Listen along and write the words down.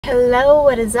Hello,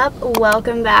 what is up?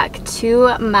 Welcome back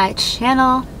to my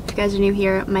channel. If you guys are new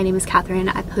here, my name is Catherine.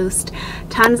 I post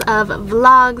tons of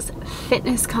vlogs,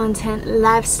 fitness content,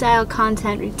 lifestyle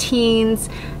content, routines.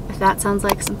 If that sounds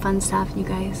like some fun stuff and you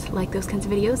guys like those kinds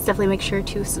of videos, definitely make sure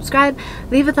to subscribe,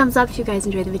 leave a thumbs up if you guys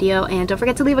enjoyed the video, and don't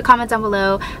forget to leave a comment down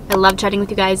below. I love chatting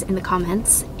with you guys in the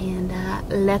comments, and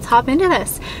let's hop into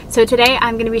this. So today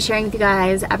I'm going to be sharing with you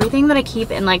guys everything that I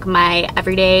keep in like my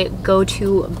everyday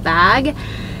go-to bag.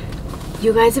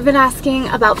 You guys have been asking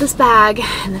about this bag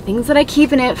and the things that I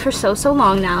keep in it for so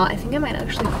long now. I think I might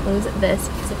actually close this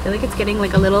because I feel like it's getting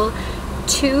like a little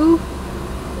too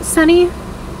sunny.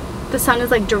 The sun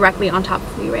is like directly on top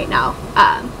of me right now.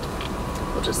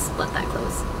 We'll just let that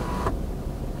close.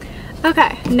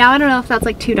 Okay, now I don't know if that's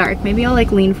like too dark. Maybe I'll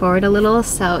like lean forward a little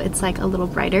so it's like a little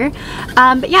brighter.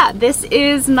 But yeah, this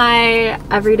is my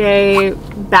everyday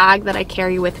bag that I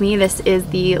carry with me. This is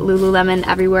the Lululemon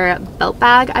Everywhere belt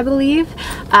bag, I believe.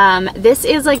 This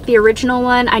is like the original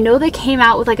one. I know they came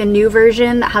out with like a new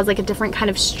version that has like a different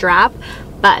kind of strap,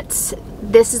 but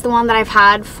this is the one that I've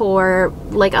had for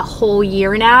like a whole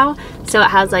year now. So it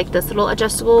has like this little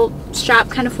adjustable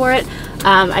strap kind of for it.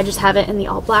 I just have it in the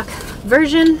all black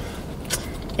version.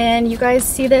 And you guys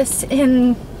see this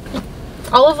in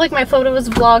all of like my photos,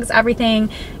 vlogs,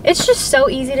 everything. It's just so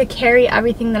easy to carry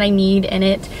everything that I need in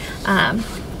it. So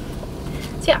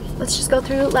yeah, let's just go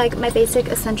through like my basic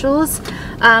essentials.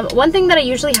 One thing that I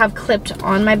usually have clipped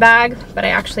on my bag, but I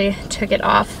actually took it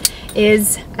off,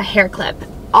 is a hair clip.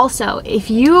 Also, if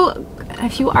you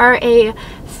are a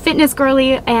fitness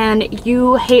girly and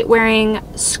you hate wearing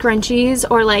scrunchies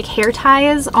or like hair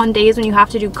ties on days when you have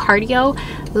to do cardio,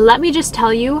 let me just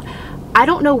tell you, I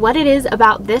don't know what it is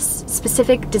about this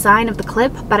specific design of the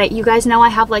clip, but you guys know I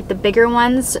have like the bigger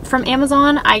ones from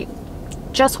Amazon. I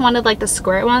just wanted like the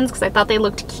square ones because I thought they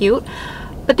looked cute,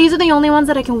 but these are the only ones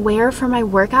that I can wear for my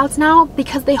workouts now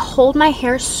because they hold my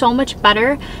hair so much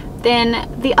better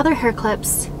than the other hair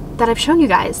clips that I've shown you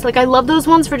guys. Like, I love those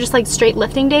ones for just like straight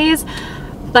lifting days,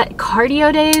 but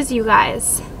cardio days, you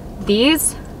guys,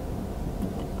 these,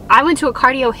 I went to a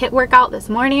cardio HIIT workout this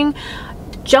morning,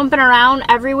 jumping around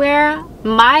everywhere.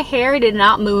 My hair did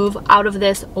not move out of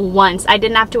this once. I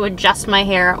didn't have to adjust my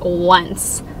hair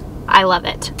once. I love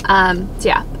it. So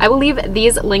yeah, I will leave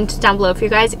these linked down below for you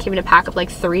guys. It came in a pack of like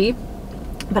 3,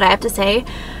 but I have to say,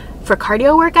 for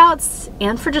cardio workouts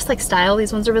and for just like style,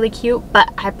 these ones are really cute,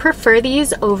 but I prefer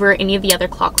these over any of the other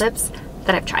claw clips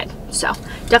that I've tried. So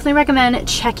definitely recommend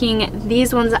checking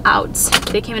these ones out.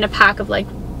 They came in a pack of like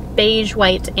beige,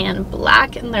 white, and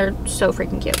black, and they're so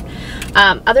freaking cute.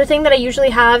 Other thing that I usually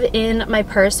have in my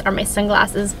purse are my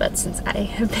sunglasses, but since I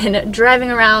have been driving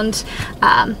around,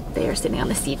 they are sitting on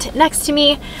the seat next to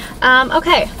me.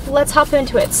 Okay, let's hop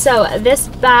into it. So this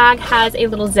bag has a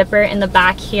little zipper in the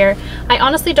back here. I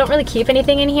honestly don't really keep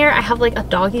anything in here. I have like a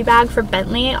doggy bag for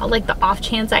Bentley, like the off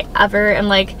chance I ever am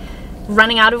like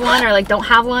running out of one or like don't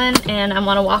have one and I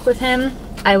want to walk with him.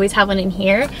 I always have one in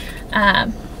here.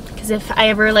 Because if I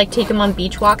ever like take him on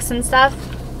beach walks and stuff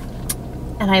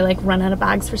and I like run out of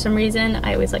bags for some reason,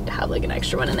 I always like to have like an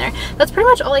extra one in there. That's pretty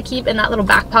much all I keep in that little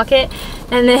back pocket.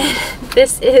 And then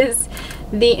this is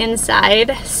the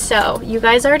inside. So you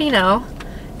guys already know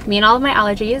me and all of my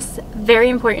allergies. Very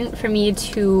important for me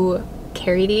to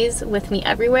carry these with me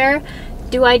everywhere.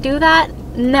 Do I do that?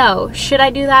 No. Should I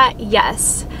do that?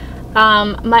 Yes.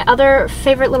 My other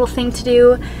favorite little thing to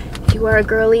do, if you are a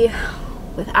girly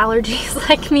with allergies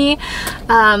like me,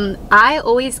 I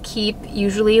always keep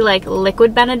usually like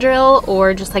liquid Benadryl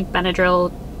or just like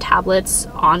Benadryl tablets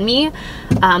on me.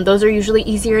 Those are usually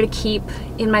easier to keep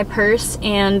in my purse,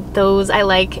 and those I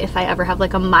like if I ever have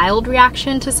like a mild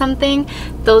reaction to something.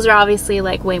 Those are obviously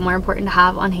like way more important to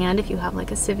have on hand if you have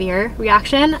like a severe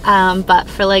reaction, but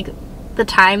for like the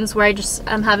times where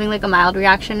I'm having like a mild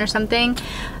reaction or something,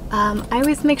 I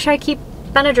always make sure I keep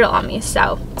Benadryl on me.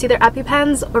 So it's either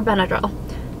EpiPens or Benadryl.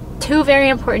 2 very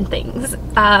important things.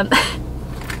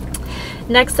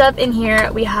 Next up in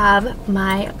here we have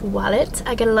my wallet.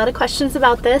 I get a lot of questions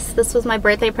about this. This was my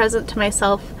birthday present to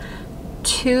myself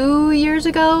 2 years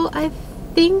ago, I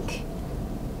think.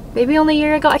 Maybe only a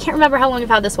year ago. I can't remember how long I've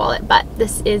had this wallet, but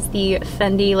this is the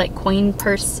Fendi like coin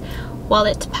purse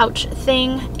wallet pouch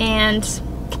thing, and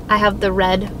I have the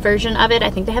red version of it.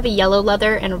 I think they have a yellow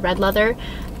leather and a red leather.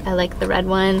 I like the red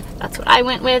one. That's what I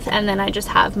went with. And then I just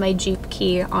have my Jeep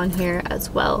key on here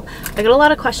as well. I get a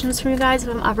lot of questions from you guys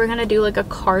if I'm ever gonna do like a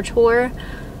car tour.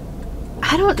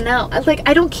 I don't know. Like,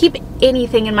 I don't keep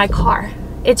anything in my car.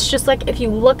 It's just like if you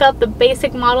look up the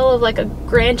basic model of like a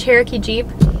Grand Cherokee Jeep,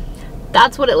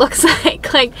 that's what it looks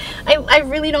like. Like, I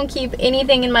really don't keep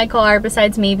anything in my car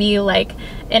besides maybe like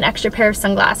an extra pair of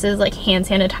sunglasses, like hand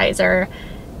sanitizer,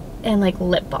 and like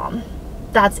lip balm.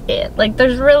 That's it. Like,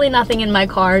 there's really nothing in my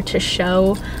car to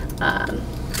show.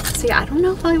 So yeah, I don't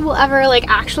know if I will ever like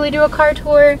actually do a car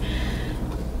tour,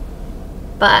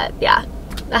 but yeah,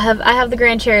 I have the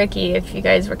Grand Cherokee, if you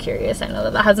guys were curious. I know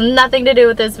that has nothing to do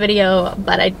with this video,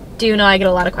 but I do know I get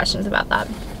a lot of questions about that.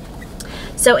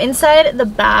 So inside the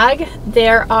bag,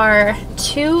 there are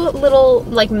 2 little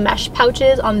like mesh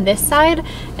pouches on this side,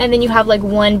 and then you have like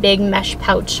 1 big mesh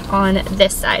pouch on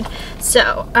this side.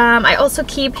 So I also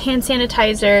keep hand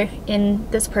sanitizer in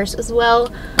this purse as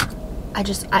well.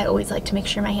 I always like to make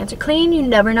sure my hands are clean. You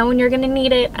never know when you're gonna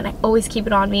need it, and I always keep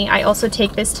it on me. I also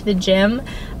take this to the gym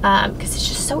because it's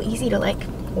just so easy to like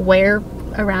wear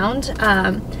around.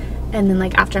 And then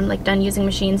like after I'm like done using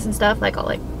machines and stuff, like I'll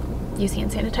like use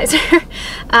hand sanitizer.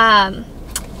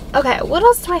 Okay, what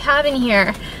else do I have in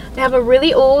here? I have a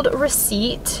really old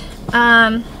receipt.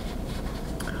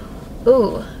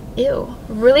 Ooh, ew,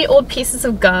 really old pieces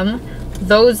of gum.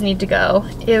 Those need to go.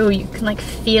 Ew, you can like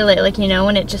feel it, like, you know,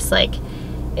 when it just like,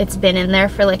 it's been in there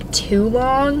for like too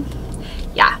long.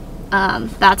 Yeah,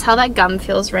 that's how that gum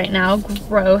feels right now.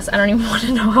 Gross. I don't even want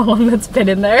to know how long that's been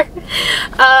in there.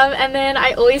 And then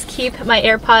I always keep my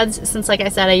AirPods, since like I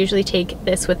said, I usually take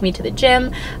this with me to the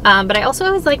gym. But I also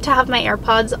always like to have my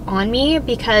AirPods on me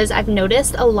because I've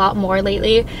noticed a lot more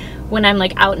lately when I'm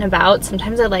like out and about.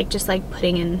 Sometimes I like just like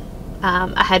putting in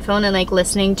a headphone and like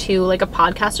listening to like a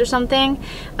podcast or something,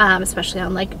 especially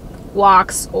on like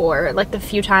walks, or like the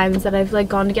few times that I've like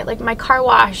gone to get like my car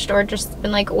washed, or just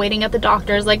been like waiting at the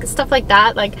doctor's, like stuff like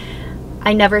that. Like,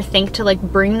 I never think to like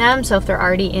bring them, so if they're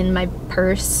already in my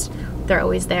purse, they're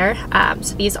always there.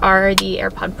 So these are the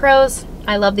AirPod Pros.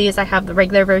 I love these. I have the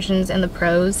regular versions and the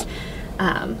Pros.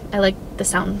 I like the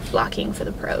sound blocking for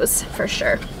the Pros for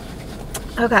sure.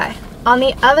 Okay, on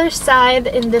the other side,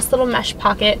 in this little mesh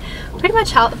pocket, pretty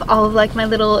much have all of like my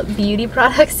little beauty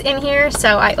products in here.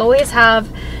 So I always have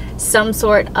some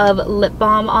sort of lip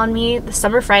balm on me. The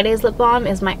Summer Fridays lip balm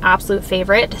is my absolute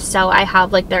favorite. So I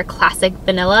have like their classic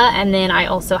vanilla, and then I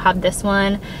also have this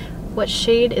one. What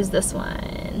shade is this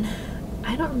one?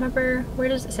 I don't remember. Where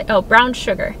does it say? Oh, brown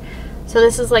sugar. So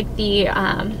this is like the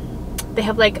they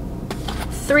have like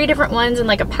 3 different ones in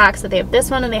like a pack. So they have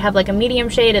this one, and they have like a medium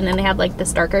shade, and then they have like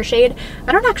this darker shade.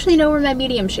 I don't actually know where my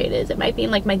medium shade is. It might be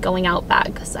in like my going out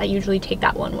bag, because I usually take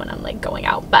that one when I'm like going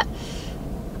out. But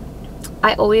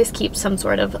I always keep some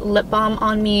sort of lip balm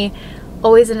on me.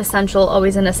 Always an essential,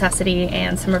 always a necessity,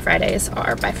 and Summer Fridays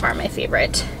are by far my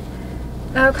favorite.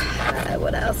 Okay,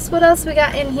 what else? What else we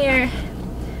got in here?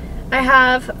 I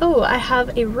have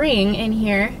a ring in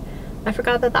here. I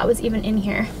forgot that that was even in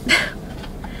here.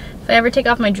 If I ever take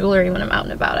off my jewelry when I'm out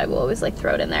and about, I will always like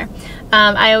throw it in there.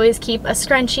 I always keep a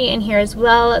scrunchie in here as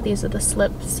well. These are the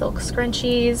slip silk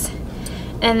scrunchies.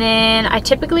 And then I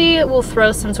typically will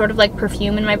throw some sort of like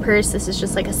perfume in my purse. This is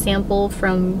just like a sample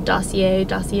from Dossier.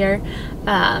 It's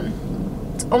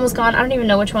almost gone. I don't even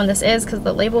know which one this is because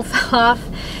the label fell off.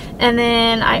 And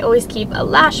then I always keep a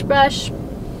lash brush.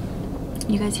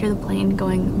 You guys hear the plane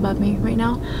going above me right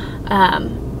now.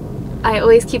 I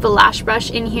always keep a lash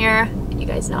brush in here. You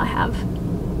guys know I have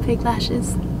fake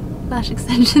lashes. Lash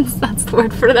extensions, that's the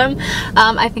word for them.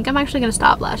 I think I'm actually gonna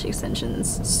stop lash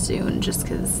extensions soon, just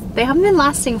because they haven't been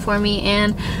lasting for me,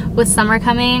 and with summer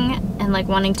coming and like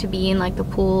wanting to be in like the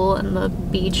pool and the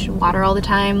beach water all the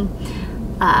time,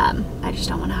 I just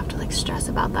don't want to have to like stress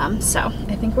about them. So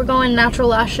I think we're going natural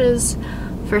lashes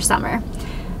for summer.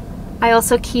 I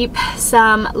also keep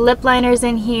some lip liners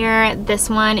in here. This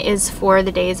one is for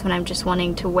the days when I'm just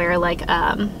wanting to wear like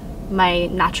my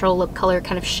natural lip color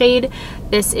kind of shade.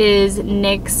 This is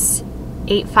NYX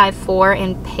 854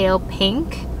 in pale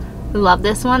pink. Love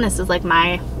this one. This is like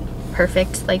my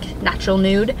perfect like natural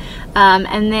nude.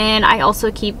 And then I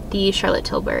also keep the Charlotte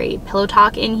Tilbury Pillow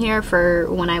Talk in here for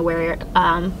when I wear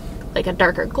like a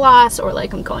darker gloss, or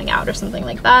like I'm going out or something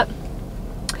like that.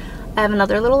 I have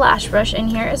another little lash brush in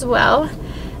here as well.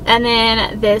 And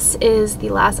then this is the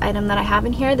last item that I have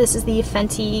in here. This is the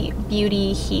Fenty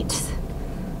Beauty Heat.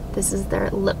 This is their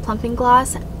lip plumping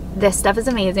gloss. This stuff is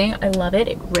amazing. I love it.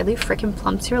 It really freaking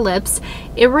plumps your lips.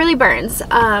 It really burns.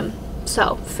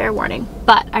 So fair warning,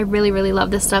 but I really, really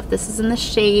love this stuff. This is in the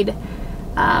shade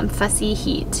Fussy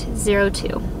Heat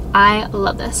 02. I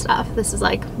love this stuff. This is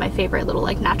like my favorite little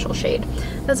like natural shade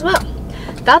as well.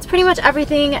 That's pretty much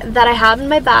everything that I have in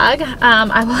my bag.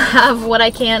 I will have what I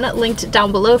can linked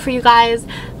down below for you guys.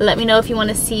 Let me know if you want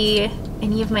to see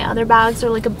any of my other bags,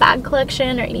 or like a bag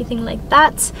collection or anything like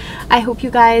that. I hope you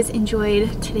guys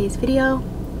enjoyed today's video.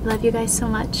 Love you guys so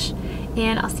much,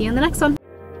 and I'll see you in the next one.